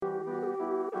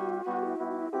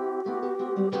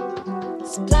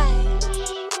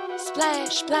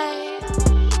Splash, splash,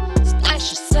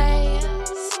 splash your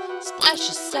sass, splash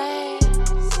your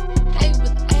sass. Hey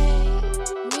with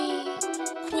Amy,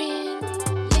 Quinn,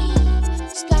 Lee.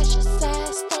 Splash your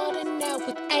sass, starting out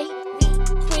with Amy,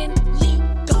 Quinn, Lee,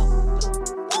 go.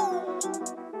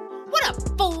 What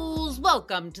up, fools?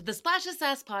 Welcome to the Splash of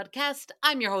Sass podcast.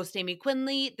 I'm your host, Amy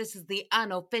Quinley. This is the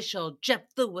Unofficial Jeff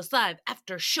Lewis Live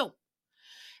After Show.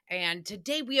 And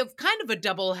today we have kind of a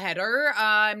double header.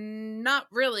 Not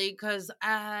really, because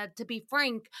to be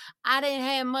frank, I didn't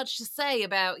have much to say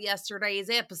about yesterday's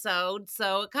episode,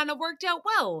 so it kind of worked out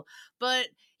well. But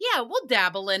yeah, we'll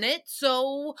dabble in it.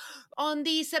 So on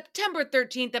the September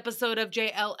 13th episode of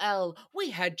JLL, we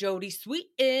had Jodie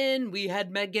Sweetin, we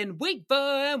had Megan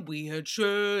Wigva, and we had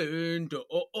Shane Douglas.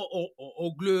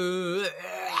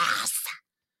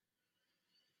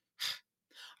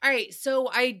 All right, so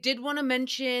I did want to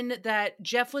mention that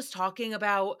Jeff was talking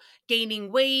about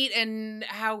gaining weight and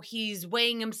how he's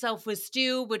weighing himself with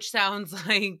Stu, which sounds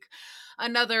like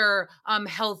another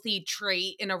healthy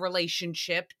trait in a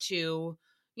relationship to,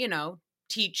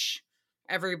 teach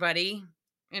everybody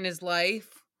in his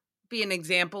life, be an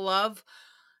example of.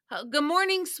 Good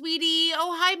morning, sweetie.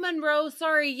 Oh, hi, Monroe.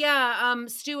 Sorry. Yeah,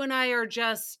 Stu and I are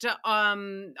just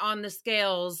on the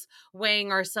scales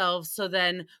weighing ourselves so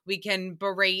then we can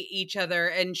berate each other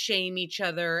and shame each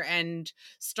other and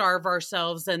starve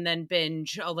ourselves and then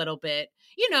binge a little bit.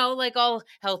 Like all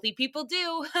healthy people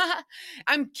do.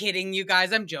 I'm kidding, you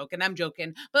guys. I'm joking.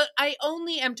 But I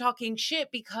only am talking shit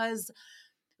because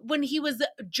when he was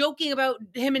joking about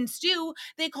him and Stu,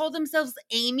 they call themselves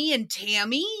Amy and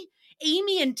Tammy.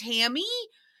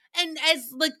 And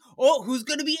as like, oh, who's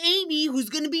going to be Amy?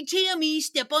 Who's going to be Tammy?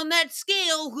 Step on that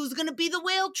scale. Who's going to be the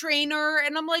whale trainer?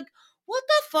 And I'm like, what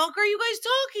the fuck are you guys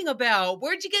talking about?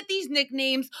 Where'd you get these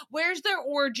nicknames? Where's their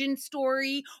origin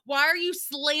story? Why are you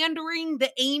slandering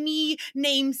the Amy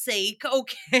namesake?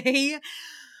 Okay.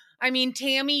 I mean,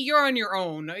 Tammy, you're on your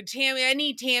own. Tammy,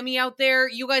 any Tammy out there,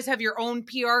 you guys have your own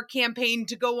PR campaign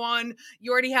to go on.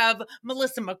 You already have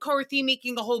Melissa McCarthy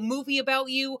making a whole movie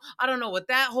about you. I don't know what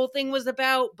that whole thing was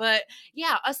about, but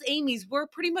yeah, us Amy's, we're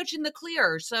pretty much in the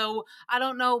clear. So I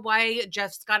don't know why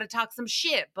Jeff's got to talk some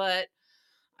shit, but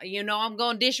I'm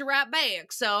going to dish it right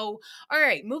back. So, all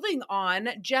right, moving on.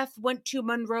 Jeff went to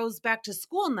Monroe's back to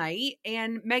school night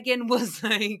and Megan was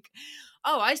like,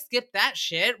 oh, I skipped that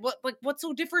shit. What's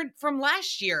so different from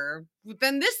last year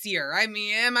than this year? I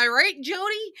mean, am I right,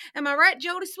 Jody? Am I right,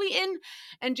 Jody Sweetin?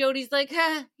 And Jody's like,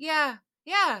 yeah.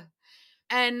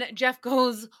 And Jeff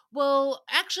goes, well,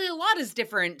 actually a lot is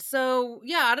different. So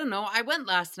yeah, I don't know. I went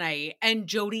last night. And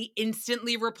Jody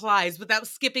instantly replies without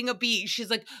skipping a beat. She's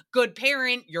like, good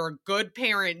parent. You're a good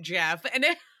parent, Jeff. And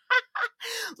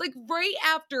like right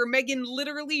after Megan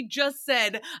literally just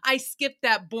said, I skipped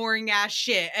that boring ass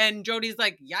shit. And Jody's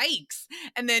like, yikes.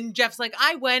 And then Jeff's like,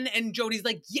 I went. And Jody's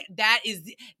like, yeah, that is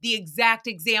the exact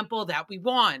example that we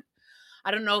want. I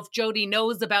don't know if Jody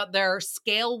knows about their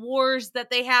scale wars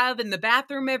that they have in the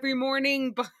bathroom every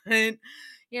morning, but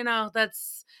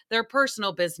that's their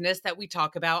personal business that we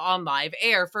talk about on live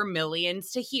air for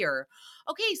millions to hear.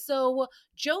 Okay, so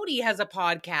Jody has a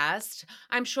podcast.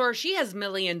 I'm sure she has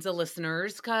millions of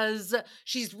listeners because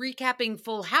she's recapping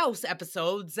Full House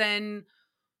episodes, and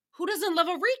who doesn't love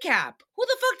a recap? Who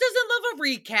the fuck doesn't love a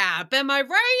recap? Am I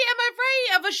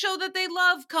right? Of a show that they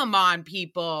love? Come on,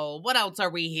 people. What else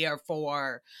are we here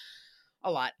for?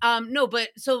 A lot. No, but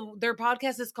so their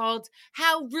podcast is called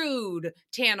How Rude,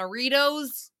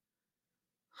 Tanneritos.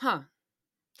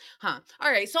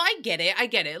 All right, so I get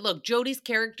it. Look, Jody's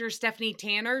character, Stephanie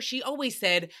Tanner, she always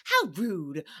said, how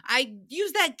rude. I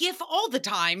use that gif all the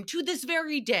time to this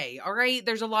very day, all right?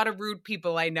 There's a lot of rude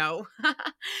people I know,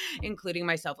 including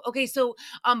myself. Okay, so,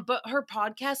 but her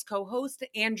podcast co-host,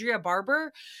 Andrea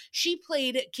Barber, she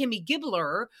played Kimmy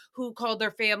Gibbler, who called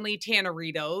their family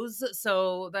Tanneritos.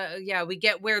 So, we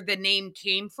get where the name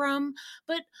came from.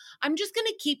 But I'm just going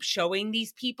to keep showing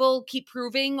these people, keep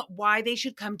proving why they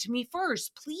should come to me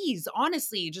first. Please,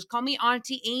 honestly, just call me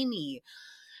Auntie Amy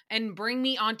and bring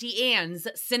me Auntie Anne's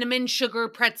cinnamon sugar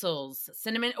pretzels.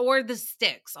 Cinnamon or the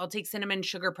sticks. I'll take cinnamon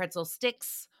sugar pretzel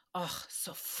sticks. Oh,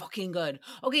 so fucking good.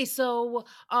 Okay, so,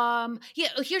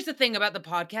 here's the thing about the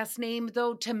podcast name,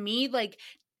 though. To me, like,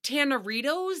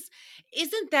 Tanneritos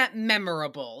isn't that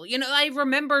memorable. I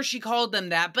remember she called them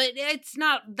that, but it's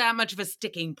not that much of a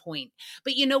sticking point.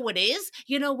 But you know what is?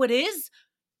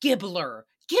 Gibbler.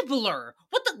 Gibbler.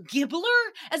 What the Gibbler?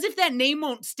 As if that name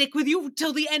won't stick with you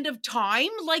till the end of time?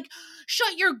 Like,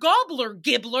 shut your gobbler,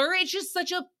 Gibbler. It's just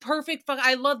such a perfect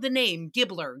I love the name,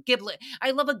 Gibbler. Giblet.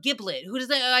 I love a giblet. Who does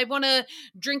that? I want to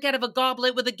drink out of a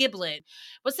goblet with a giblet.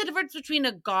 What's the difference between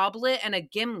a goblet and a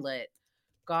gimlet?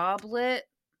 Goblet,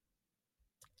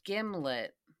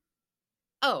 gimlet.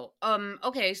 Oh,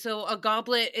 okay, so a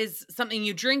goblet is something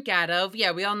you drink out of.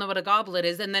 Yeah, we all know what a goblet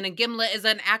is. And then a gimlet is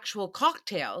an actual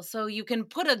cocktail. So you can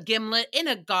put a gimlet in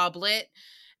a goblet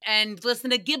and listen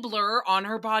to Gibbler on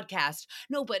her podcast.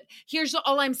 No, but here's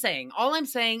all I'm saying. All I'm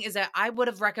saying is that I would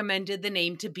have recommended the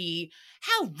name to be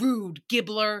How Rude,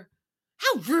 Gibbler.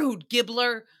 How rude,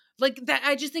 Gibbler. Like that,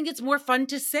 I just think it's more fun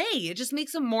to say. It just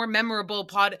makes a more memorable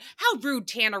pod. How rude,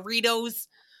 Tanneritos.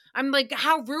 I'm like,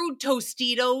 how rude,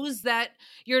 Tostitos, that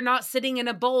you're not sitting in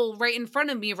a bowl right in front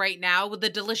of me right now with a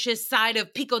delicious side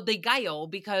of pico de gallo,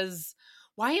 because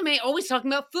why am I always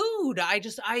talking about food? I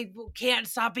can't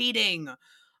stop eating.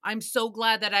 I'm so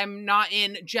glad that I'm not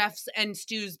in Jeff's and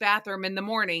Stu's bathroom in the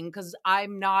morning, because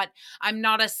I'm not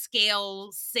a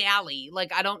scale Sally.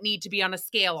 Like, I don't need to be on a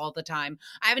scale all the time.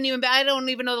 I don't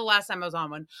even know the last time I was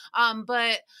on one.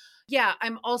 But yeah,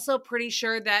 I'm also pretty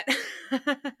sure that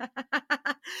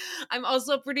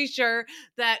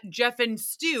Jeff and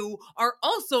Stu are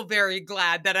also very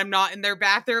glad that I'm not in their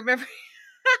bathroom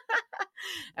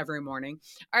every morning.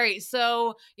 All right,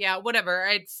 so yeah, whatever.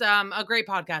 It's a great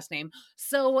podcast name.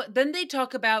 So then they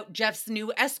talk about Jeff's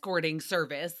new escorting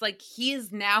service. Like, he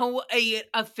is now a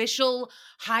official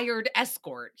hired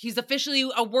escort. He's officially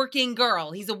a working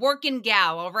girl. He's a working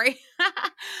gal, all right?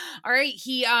 All right,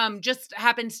 he just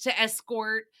happens to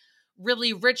escort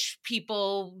really rich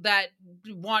people that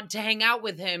want to hang out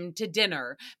with him to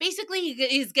dinner. Basically,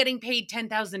 he's getting paid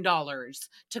 $10,000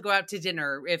 to go out to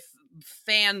dinner if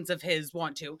fans of his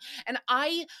want to. And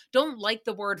I don't like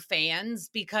the word fans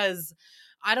because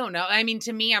I don't know. I mean,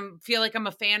 to me, feel like I'm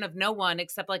a fan of no one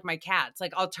except like my cats.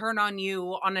 Like, I'll turn on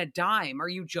you on a dime. Are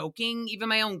you joking? Even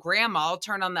my own grandma, I'll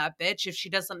turn on that bitch if she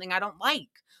does something I don't like.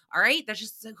 All right, that's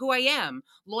just who I am.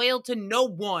 Loyal to no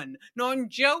one. No, I'm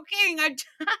joking.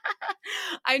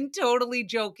 I'm totally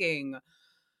joking.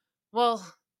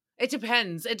 Well, it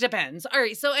depends. It depends. All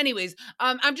right. So anyways,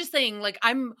 I'm just saying, like,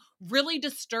 I'm really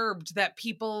disturbed that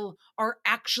people are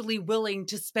actually willing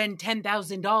to spend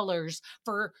 $10,000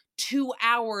 for 2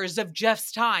 hours of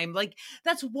Jeff's time. Like,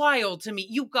 that's wild to me.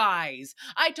 You guys,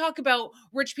 I talk about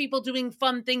rich people doing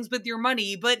fun things with your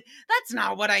money, but that's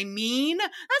not what I mean.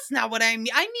 That's not what I mean.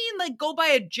 I mean, like, go buy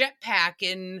a jetpack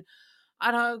and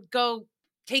I don't go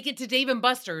take it to Dave and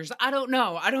Buster's. I don't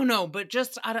know, but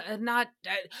just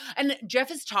and Jeff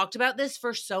has talked about this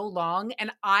for so long,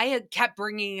 and I had kept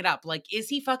bringing it up. Like, is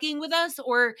he fucking with us,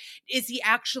 or is he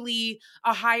actually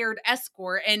a hired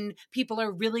escort and people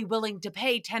are really willing to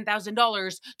pay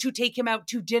 $10,000 to take him out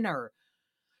to dinner?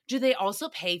 Do they also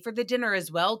pay for the dinner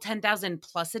as well? 10,000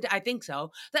 plus I think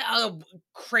so.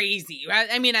 Crazy.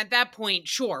 I mean, at that point,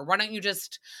 sure. Why don't you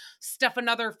just stuff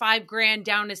another $5,000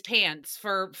 down his pants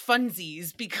for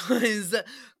funsies? Because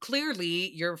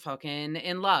clearly you're fucking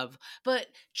in love. But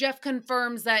Jeff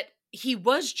confirms that he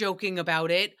was joking about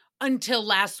it until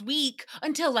last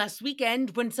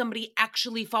weekend, when somebody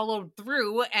actually followed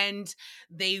through and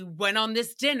they went on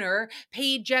this dinner,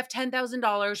 paid Jeff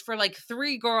 $10,000 for like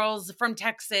 3 girls from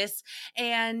Texas,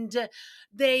 and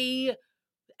they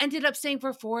ended up staying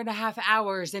for 4.5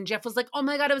 hours. And Jeff was like, oh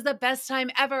my God, it was the best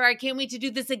time ever. I can't wait to do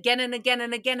this again and again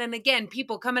and again and again.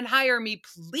 People, come and hire me,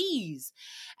 please.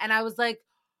 And I was like,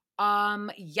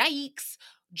 yikes.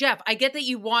 Jeff, I get that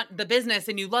you want the business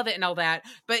and you love it and all that,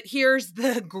 but here's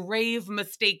the grave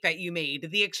mistake that you made,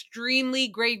 the extremely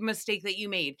grave mistake that you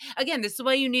made. Again, this is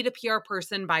why you need a PR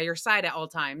person by your side at all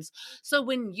times. So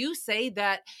when you say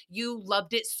that you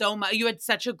loved it so much, you had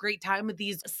such a great time with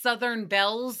these Southern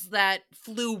belles that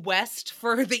flew west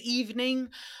for the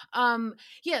evening.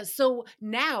 Yeah, so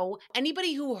now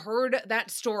anybody who heard that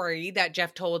story that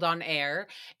Jeff told on air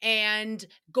and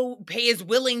is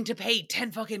willing to pay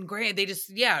 10 fucking grand. They just,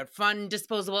 fun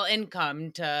disposable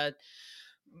income to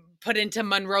put into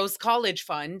Monroe's college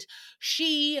fund.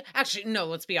 She actually, no,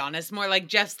 let's be honest, more like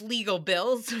Jeff's legal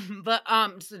bills, but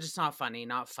so just not funny.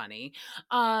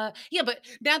 Yeah, but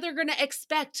now they're gonna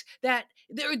expect that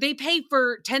they pay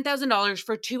for $10,000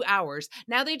 for 2 hours.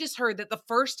 Now they just heard that the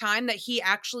first time that he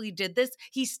actually did this,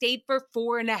 he stayed for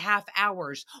 4.5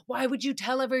 hours. Why would you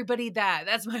tell everybody that?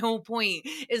 That's my whole point,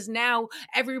 is now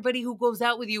everybody who goes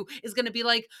out with you is gonna be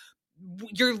like,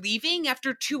 you're leaving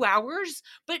after 2 hours,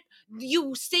 but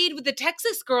you stayed with the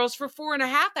Texas girls for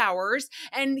 4.5 hours,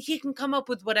 and he can come up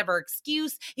with whatever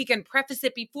excuse. He can preface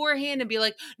it beforehand and be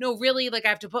like, no, really, like I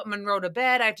have to put Monroe to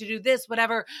bed. I have to do this,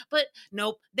 whatever. But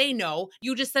nope, they know.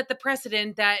 You just set the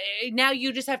precedent that now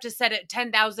you just have to set it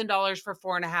 $10,000 for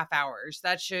 4.5 hours.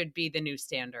 That should be the new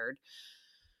standard.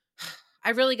 I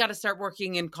really got to start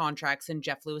working in contracts in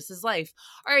Jeff Lewis's life.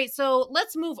 All right, so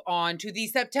let's move on to the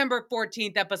September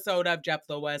 14th episode of Jeff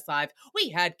Lewis Live. We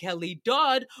had Kelly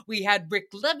Dodd, we had Rick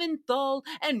Leventhal,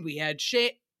 and we had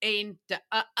Shane.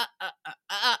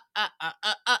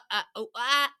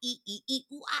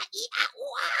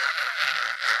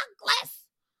 Glass.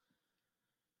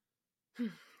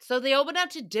 So they opened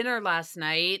out to dinner last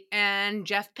night and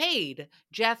Jeff paid.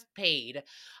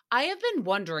 I have been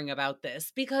wondering about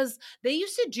this because they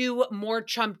used to do more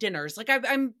chump dinners. Like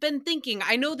I've been thinking,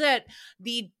 I know that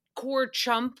the core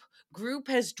chump group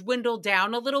has dwindled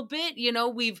down a little bit. You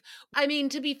know,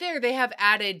 to be fair, they have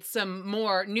added some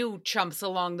more new chumps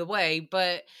along the way,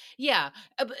 but yeah,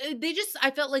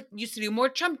 I felt like used to do more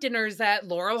chump dinners at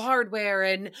Laurel Hardware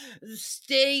and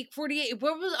Steak 48.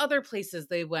 What was other places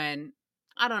they went?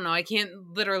 I don't know. I can't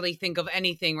literally think of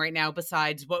anything right now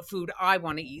besides what food I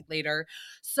want to eat later.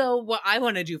 So, what I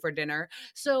want to do for dinner.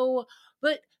 So,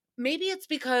 but maybe it's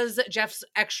because Jeff's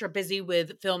extra busy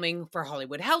with filming for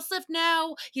Hollywood House Lift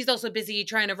now. He's also busy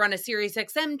trying to run a Sirius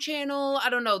XM channel. I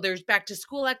don't know. There's back to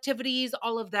school activities,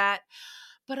 all of that.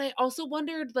 But I also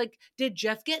wondered, like, did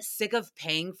Jeff get sick of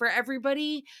paying for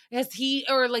everybody? Has he,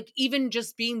 or like even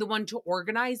just being the one to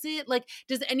organize it? Like,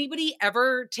 does anybody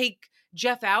ever take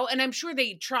Jeff out? And I'm sure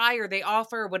they try or they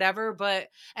offer or whatever, but,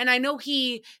 and I know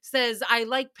he says, I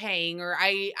like paying or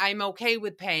I'm okay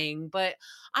with paying, but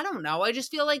I don't know. I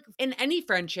just feel like in any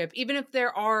friendship, even if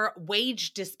there are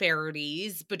wage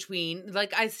disparities between,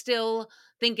 like, I still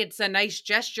think it's a nice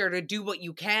gesture to do what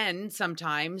you can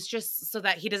sometimes just so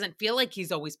that he doesn't feel like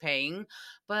he's always paying,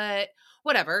 but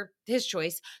whatever, his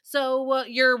choice. So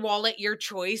your wallet, your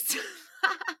choice.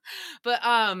 But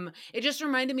it just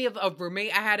reminded me of a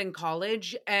roommate I had in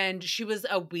college, and she was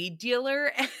a weed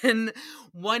dealer, and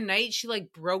one night she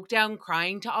like broke down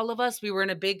crying to all of us. We were in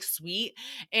a big suite,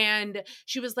 and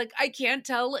she was like, I can't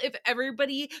tell if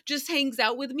everybody just hangs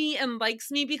out with me and likes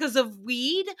me because of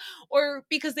weed or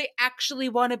because they actually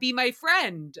want to be my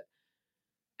friend.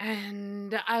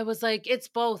 And I was like, it's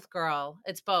both, girl.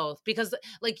 It's both. Because,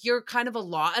 like, you're kind of a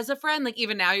lot as a friend. Like,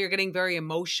 even now, you're getting very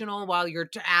emotional while you're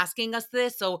asking us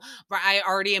this. So, I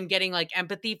already am getting, like,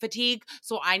 empathy fatigue.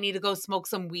 So, I need to go smoke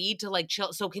some weed to, like,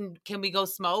 chill. So, can we go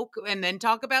smoke and then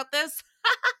talk about this?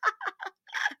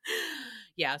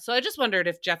 Yeah. So, I just wondered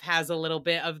if Jeff has a little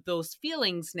bit of those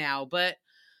feelings now. But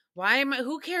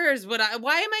who cares why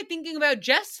am I thinking about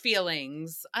Jeff's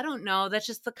feelings? I don't know. That's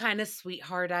just the kind of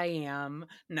sweetheart I am.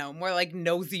 No, more like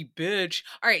nosy bitch.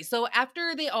 All right. So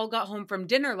after they all got home from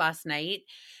dinner last night,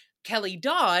 Kelly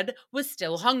Dodd was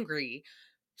still hungry.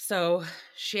 So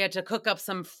she had to cook up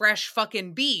some fresh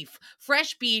beef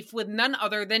with none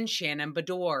other than Shannon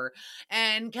Bedore.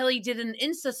 And Kelly did an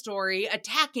Insta story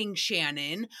attacking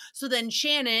Shannon. So then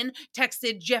Shannon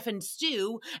texted Jeff and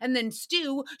Stu, and then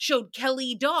Stu showed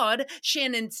Kelly Dodd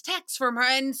Shannon's text from her.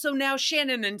 And so now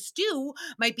Shannon and Stu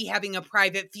might be having a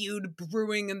private feud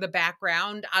brewing in the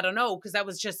background. I don't know, because that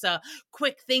was just a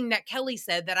quick thing that Kelly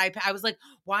said that I was like,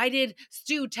 why did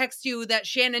Stu text you that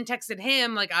Shannon texted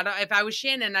him? Like, if I was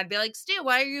Shannon, I'd be like, Stu,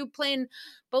 why are you playing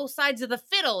both sides of the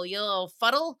fiddle, you little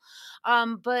fuddle?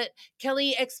 But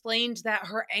Kelly explained that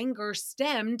her anger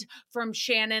stemmed from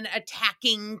Shannon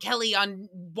attacking Kelly on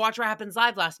Watch What Happens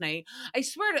Live last night. I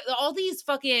swear to all these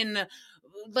fucking,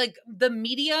 like, the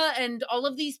media and all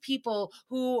of these people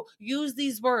who use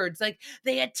these words, like,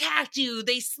 they attacked you,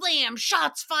 they slammed,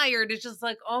 shots fired. It's just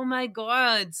like, oh my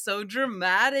God, so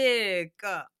dramatic.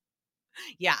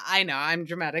 Yeah, I know. I'm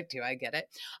dramatic too. I get it.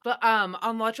 But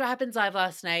on Watch What Happens Live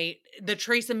last night, the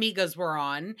Trace Amigas were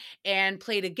on and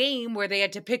played a game where they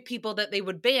had to pick people that they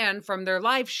would ban from their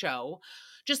live show.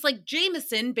 Just like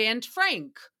Jameson banned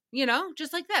Frank. You know,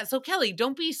 just like that. So Kelly,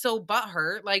 don't be so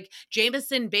butthurt. Like,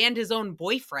 Jameson banned his own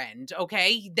boyfriend,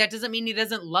 okay? That doesn't mean he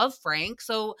doesn't love Frank.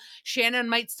 So Shannon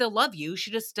might still love you.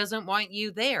 She just doesn't want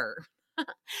you there.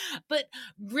 But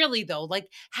really, though, like,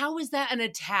 how is that an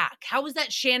attack? How is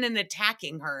that Shannon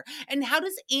attacking her? And how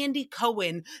does Andy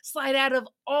Cohen slide out of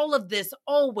all of this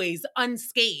always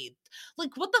unscathed?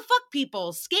 like, what the fuck,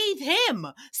 people? Scathe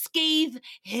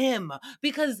him,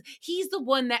 because he's the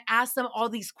one that asked them all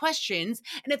these questions.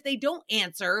 And if they don't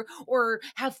answer or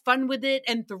have fun with it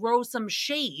and throw some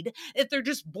shade, if they're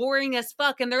just boring as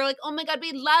fuck and they're like, oh my God,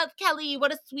 we love Kelly,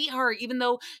 what a sweetheart, even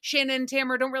though Shannon and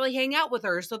Tamara don't really hang out with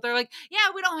her. So they're like, yeah,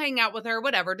 we don't hang out with her,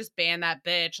 whatever, just ban that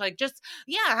bitch. Like, just,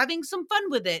 yeah, having some fun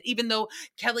with it. Even though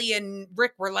Kelly and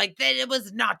Rick were like, that it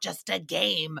was not just a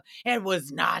game. It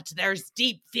was not. There's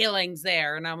deep feelings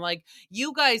there. And I'm like,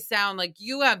 you guys sound like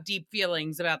you have deep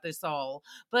feelings about this all.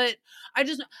 But I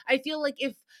feel like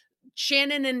if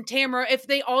Shannon and Tamara, if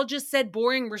they all just said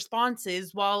boring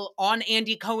responses while on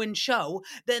Andy Cohen's show,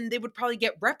 then they would probably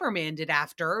get reprimanded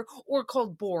after, or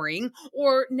called boring,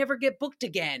 or never get booked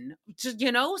again.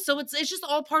 So it's just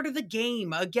all part of the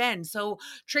game again. So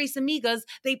Tres Amigas,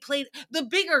 they played the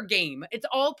bigger game. It's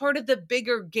all part of the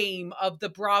bigger game of the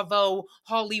Bravo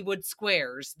Hollywood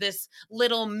Squares, this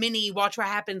little mini Watch What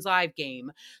Happens Live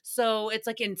game. So it's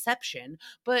like Inception,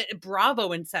 but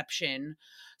Bravo Inception.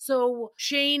 So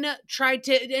Shane,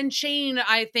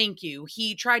 I thank you.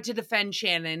 He tried to defend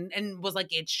Shannon and was like,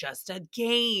 it's just a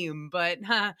game. But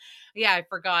yeah, I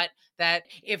forgot that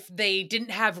if they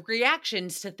didn't have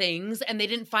reactions to things and they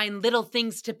didn't find little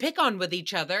things to pick on with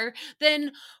each other,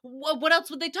 then what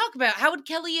else would they talk about? How would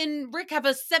Kelly and Rick have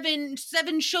a seven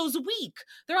shows a week?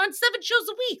 They're on 7 shows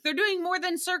a week. They're doing more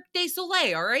than Cirque du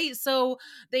Soleil, all right? So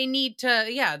they need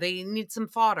some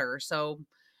fodder. So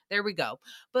there we go.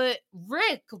 But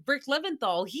Rick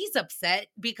Leventhal, he's upset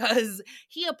because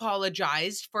he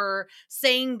apologized for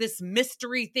saying this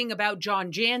mystery thing about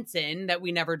John Jansen that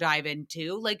we never dive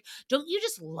into. Like, don't you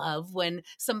just love when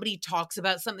somebody talks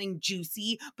about something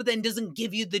juicy, but then doesn't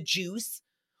give you the juice?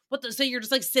 So you're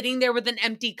just like sitting there with an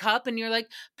empty cup and you're like,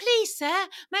 please, sir,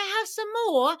 may I have some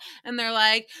more? And they're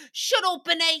like, shut up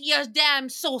and eat your damn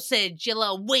sausage, you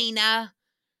little wiener.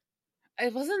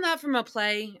 Wasn't that from a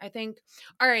play, I think?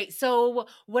 All right, so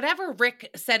whatever Rick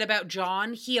said about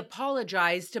John, he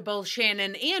apologized to both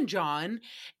Shannon and John,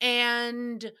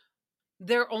 and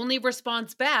their only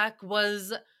response back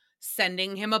was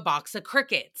sending him a box of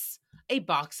crickets. A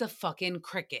box of fucking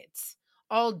crickets.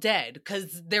 All dead,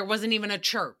 because there wasn't even a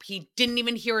chirp. He didn't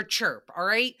even hear a chirp, all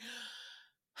right?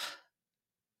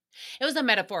 It was a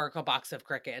metaphorical box of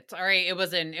crickets. All right, it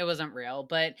wasn't real,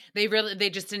 but they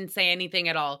just didn't say anything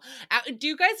at all. Do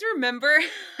you guys remember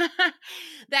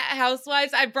that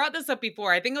Housewives? I brought this up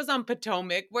before. I think it was on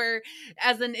Potomac, where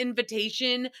as an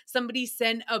invitation, somebody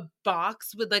sent a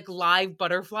box with like live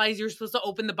butterflies. You're supposed to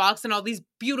open the box and all these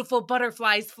beautiful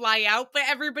butterflies fly out, but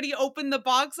everybody opened the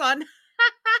box on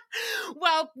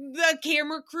well, the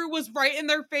camera crew was right in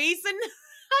their face and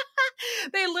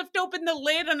they lift open the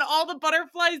lid and all the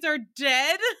butterflies are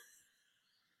dead.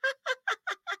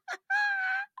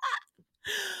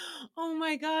 Oh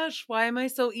my gosh, why am I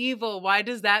so evil? Why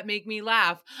does that make me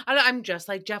laugh? I'm just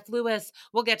like Jeff Lewis.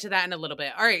 We'll get to that in a little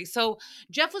bit. All right, so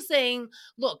Jeff was saying,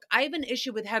 look, I have an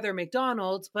issue with Heather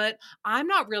McDonald's, but I'm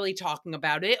not really talking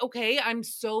about it, okay? I'm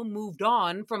so moved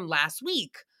on from last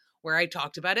week, where I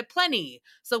talked about it plenty.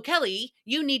 So Kelly,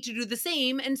 you need to do the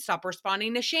same and stop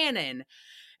responding to Shannon.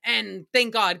 And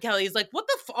thank God Kelly's like, what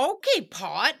the okay,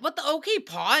 pot? What the okay,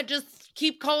 pot? Just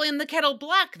keep calling the kettle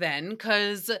black then,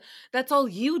 because that's all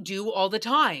you do all the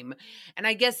time. And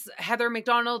I guess Heather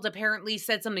McDonald apparently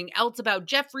said something else about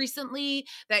Jeff recently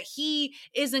that he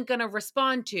isn't going to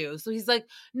respond to. So he's like,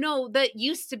 no, that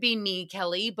used to be me,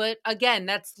 Kelly. But again,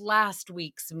 that's last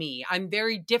week's me. I'm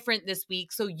very different this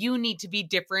week. So you need to be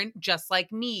different just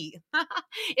like me.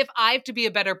 If I have to be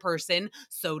a better person,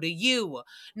 so do you.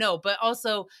 No, but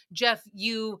also, Jeff,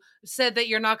 you said that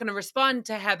you're not going to respond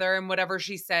to Heather and whatever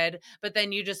she said, but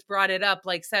then you just brought it up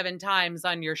like 7 times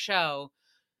on your show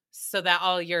so that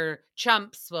all your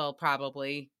chumps will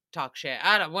probably talk shit.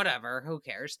 Whatever, who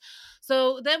cares?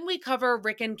 So then we cover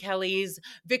Rick and Kelly's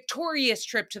victorious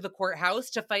trip to the courthouse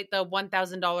to fight the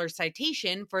 $1,000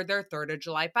 citation for their 3rd of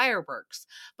July fireworks.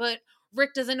 But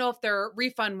Rick doesn't know if their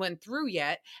refund went through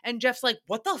yet. And Jeff's like,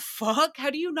 what the fuck? How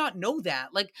do you not know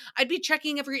that? Like, I'd be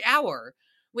checking every hour.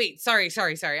 Wait, sorry.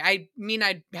 I mean,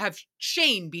 I'd have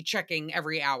Shane be checking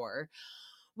every hour,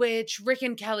 which Rick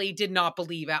and Kelly did not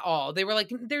believe at all. They were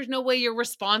like, there's no way you're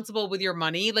responsible with your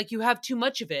money. Like, you have too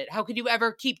much of it. How could you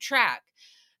ever keep track?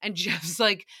 And Jeff's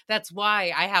like, that's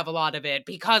why I have a lot of it,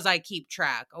 because I keep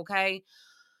track, okay?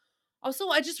 Also,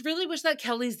 I just really wish that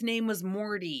Kelly's name was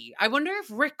Morty. I wonder if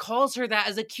Rick calls her that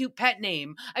as a cute pet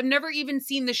name. I've never even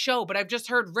seen the show, but I've just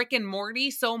heard Rick and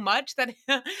Morty so much that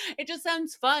it just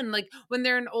sounds fun. Like when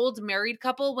they're an old married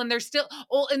couple, when they're still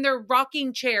old in their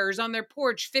rocking chairs on their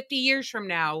porch 50 years from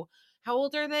now. how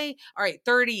old are they? All right,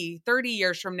 30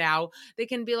 years from now, they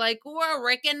can be like, we're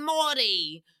Rick and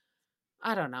Morty.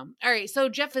 I don't know. All right, so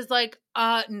Jeff is like,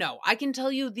 no, I can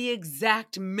tell you the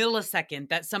exact millisecond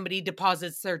that somebody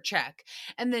deposits their check.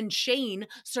 And then Shane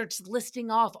starts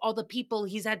listing off all the people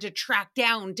he's had to track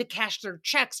down to cash their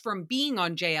checks from being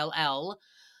on JLL.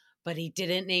 But he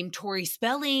didn't name Tori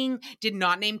Spelling, did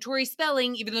not name Tori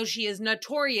Spelling, even though she is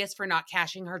notorious for not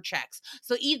cashing her checks.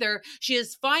 So either she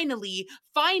has finally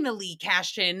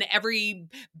cashed in every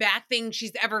bad thing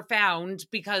she's ever found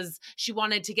because she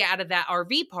wanted to get out of that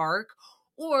RV park,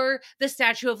 or the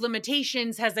statute of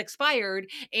limitations has expired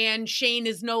and Shane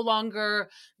is no longer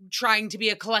trying to be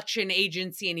a collection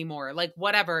agency anymore. Like,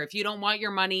 whatever. If you don't want your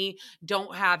money,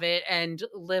 don't have it and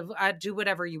live, do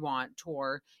whatever you want,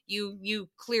 Tor. You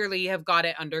clearly have got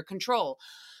it under control.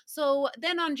 So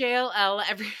then on JLL,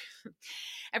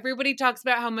 everybody talks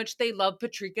about how much they love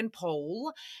Patrick and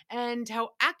Pole and how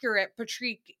accurate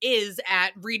Patrick is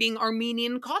at reading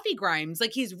Armenian coffee grinds.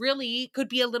 Like, he's really could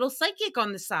be a little psychic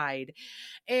on the side.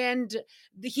 And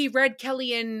he read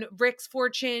Kelly and Rick's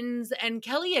fortunes, and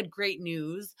Kelly had great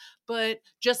news. But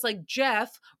just like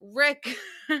Jeff, Rick,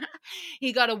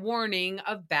 he got a warning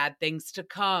of bad things to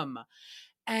come.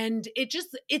 And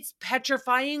it's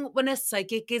petrifying when a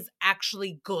psychic is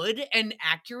actually good and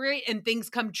accurate and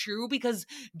things come true, because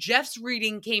Jeff's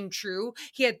reading came true.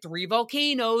 He had 3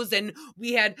 volcanoes, and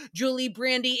we had Julie,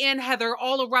 Brandy, and Heather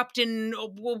all erupt in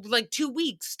like 2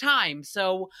 weeks' time.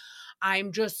 So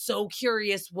I'm just so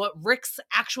curious what Rick's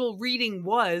actual reading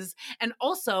was. And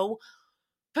also,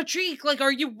 Patrick, like,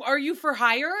 are you for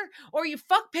hire? Or you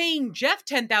fuck paying Jeff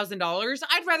 $10,000?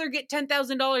 I'd rather get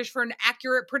 $10,000 for an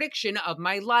accurate prediction of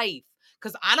my life,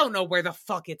 because I don't know where the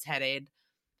fuck it's headed,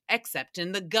 except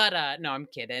in the gutter. No, I'm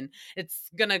kidding. It's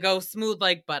gonna go smooth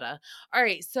like butter. All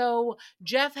right, so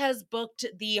Jeff has booked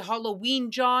the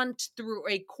Halloween jaunt through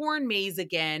a corn maze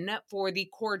again for the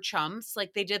core chumps,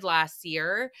 like they did last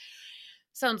year.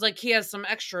 Sounds like he has some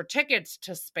extra tickets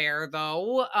to spare,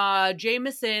 though.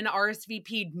 Jameson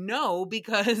RSVP'd no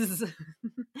because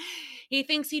he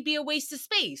thinks he'd be a waste of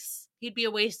space. He'd be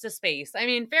a waste of space. I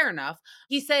mean, fair enough.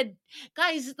 He said,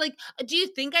 guys, like, do you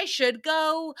think I should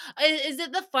go? Is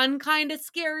it the fun kind of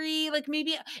scary? Like,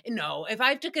 maybe, no, if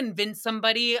I have to convince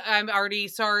somebody, I'm already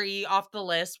sorry, off the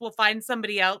list. We'll find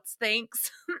somebody else.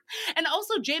 Thanks. And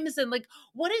also, Jameson, like,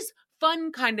 what is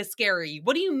fun kind of scary?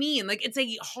 What do you mean? Like, it's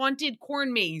a haunted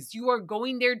corn maze. You are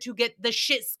going there to get the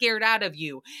shit scared out of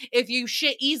you. If you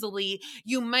shit easily,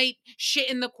 you might shit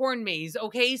in the corn maze,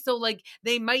 okay? So, like,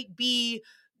 they might be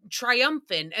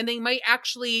triumphant and they might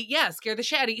actually, scare the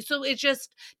shit out of you. So it's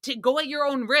just to go at your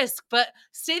own risk, but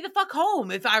stay the fuck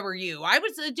home. If I were you, I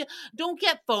would say, don't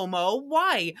get FOMO.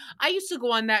 Why? I used to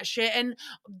go on that shit and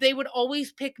they would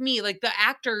always pick me, like the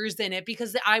actors in it,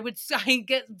 because I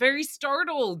get very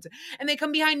startled and they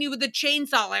come behind you with a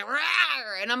chainsaw, like,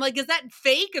 rawr, and I'm like, is that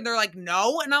fake? And they're like,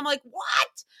 no. And I'm like,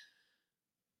 what?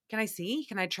 Can I see?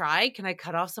 Can I try? Can I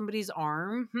cut off somebody's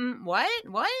arm? What?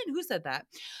 Who said that?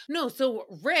 No, so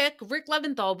Rick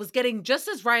Leventhal was getting just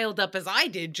as riled up as I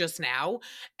did just now.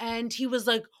 And he was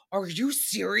like, are you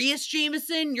serious,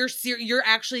 Jameson? You're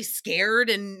actually scared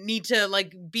and need to,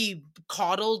 like, be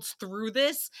coddled through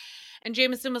this? And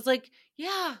Jameson was like,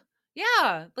 yeah,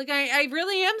 like I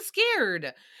really am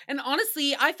scared. And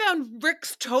honestly, I found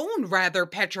Rick's tone rather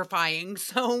petrifying.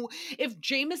 So if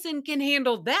Jameson can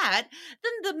handle that,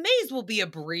 then the maze will be a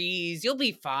breeze. You'll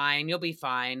be fine.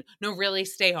 No, really,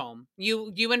 stay home.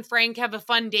 You and Frank have a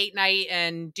fun date night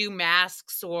and do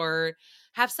masks or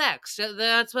have sex.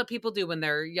 That's what people do when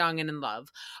they're young and in love.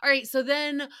 All right, so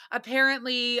then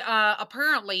apparently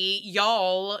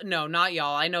y'all, no, not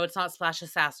y'all. I know it's not Splash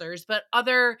Assassers, but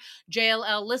other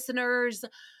JLL listeners,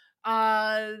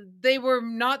 they were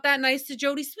not that nice to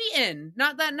Jodie Sweetin.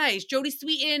 Not that nice. Jodie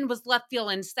Sweetin was left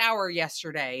feeling sour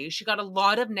yesterday. She got a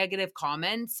lot of negative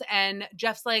comments, and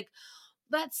Jeff's like,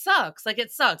 that sucks. Like, it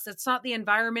sucks. It's not the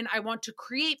environment I want to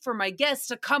create for my guests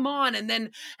to come on and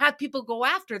then have people go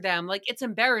after them. Like, it's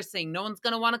embarrassing. No one's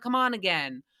going to want to come on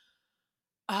again.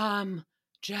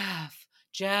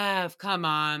 Jeff, come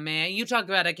on, man. You talk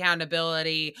about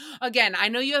accountability. Again, I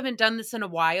know you haven't done this in a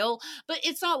while, but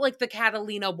it's not like the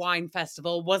Catalina Wine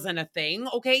Festival wasn't a thing,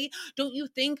 okay? Don't you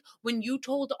think when you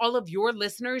told all of your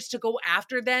listeners to go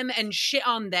after them and shit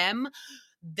on them,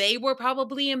 they were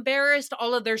probably embarrassed?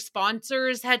 All of their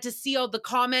sponsors had to see all the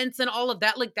comments and all of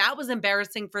that. Like, that was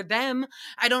embarrassing for them.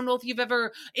 I don't know if you've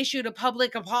ever issued a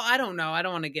public apology. I don't know. I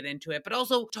don't want to get into it. But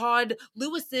also Todd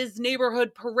Lewis's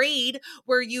neighborhood parade,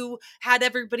 where you had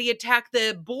everybody attack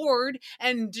the board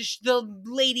and the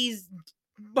lady's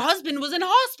husband was in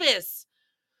hospice.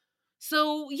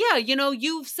 So, yeah,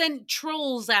 you've sent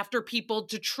trolls after people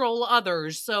to troll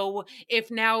others. So,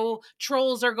 if now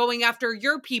trolls are going after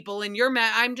your people and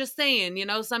I'm just saying,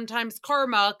 sometimes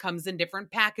karma comes in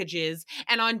different packages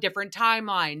and on different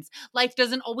timelines. Life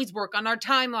doesn't always work on our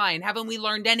timeline. Haven't we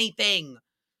learned anything?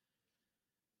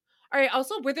 All right.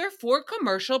 Also, were there 4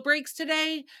 commercial breaks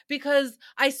today? Because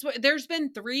I swear there's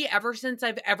been 3 ever since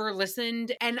I've ever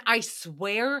listened, and I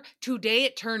swear today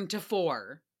it turned to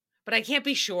 4. But I can't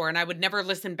be sure, and I would never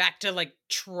listen back to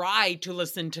try to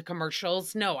listen to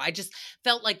commercials. No, I just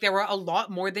felt like there were a lot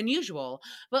more than usual.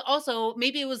 But also,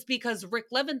 maybe it was because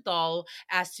Rick Leventhal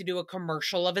asked to do a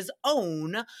commercial of his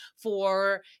own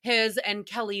for his and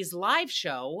Kelly's live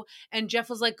show, and Jeff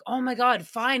was like, "Oh my God,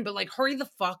 fine, but hurry the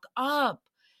fuck up."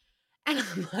 And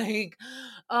I'm like,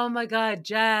 oh my God,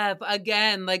 Jeff,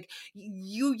 again,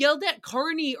 you yelled at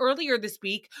Carney earlier this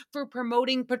week for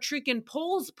promoting Patrick and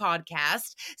Pole's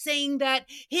podcast, saying that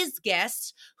his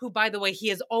guests, who, by the way, he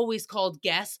has always called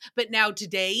guests, but now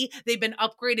today they've been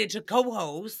upgraded to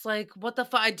co-hosts. What the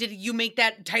fuck? Did you make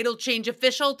that title change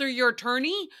official through your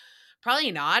attorney?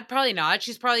 Probably not. Probably not.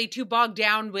 She's probably too bogged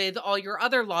down with all your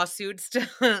other lawsuits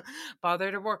to bother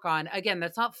to work on. Again,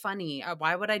 that's not funny.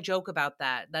 Why would I joke about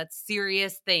that? That's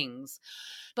serious things.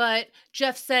 But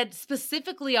Jeff said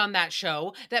specifically on that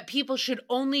show that people should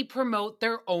only promote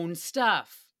their own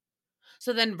stuff.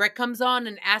 So then Rick comes on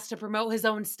and asks to promote his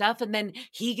own stuff, and then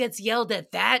he gets yelled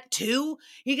at that too?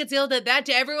 He gets yelled at that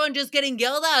to everyone just getting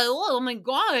yelled at? Oh my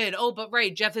God. Oh, but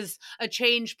right, Jeff is a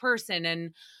changed person,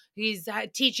 and he's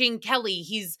teaching Kelly.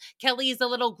 Kelly's a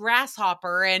little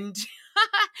grasshopper, and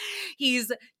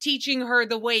he's teaching her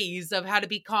the ways of how to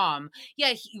be calm.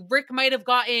 Yeah, Rick might have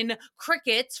gotten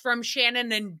crickets from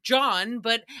Shannon and John,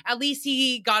 but at least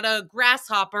he got a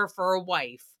grasshopper for a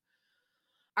wife.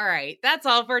 All right, that's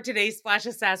all for today's Splash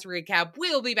of Sass recap.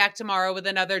 We'll be back tomorrow with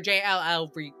another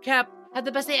JLL recap. Have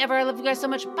the best day ever. I love you guys so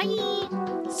much. Bye.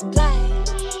 Splash,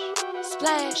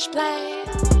 splash, splash.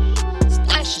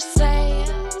 Splash your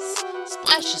sass.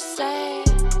 Splash your sass.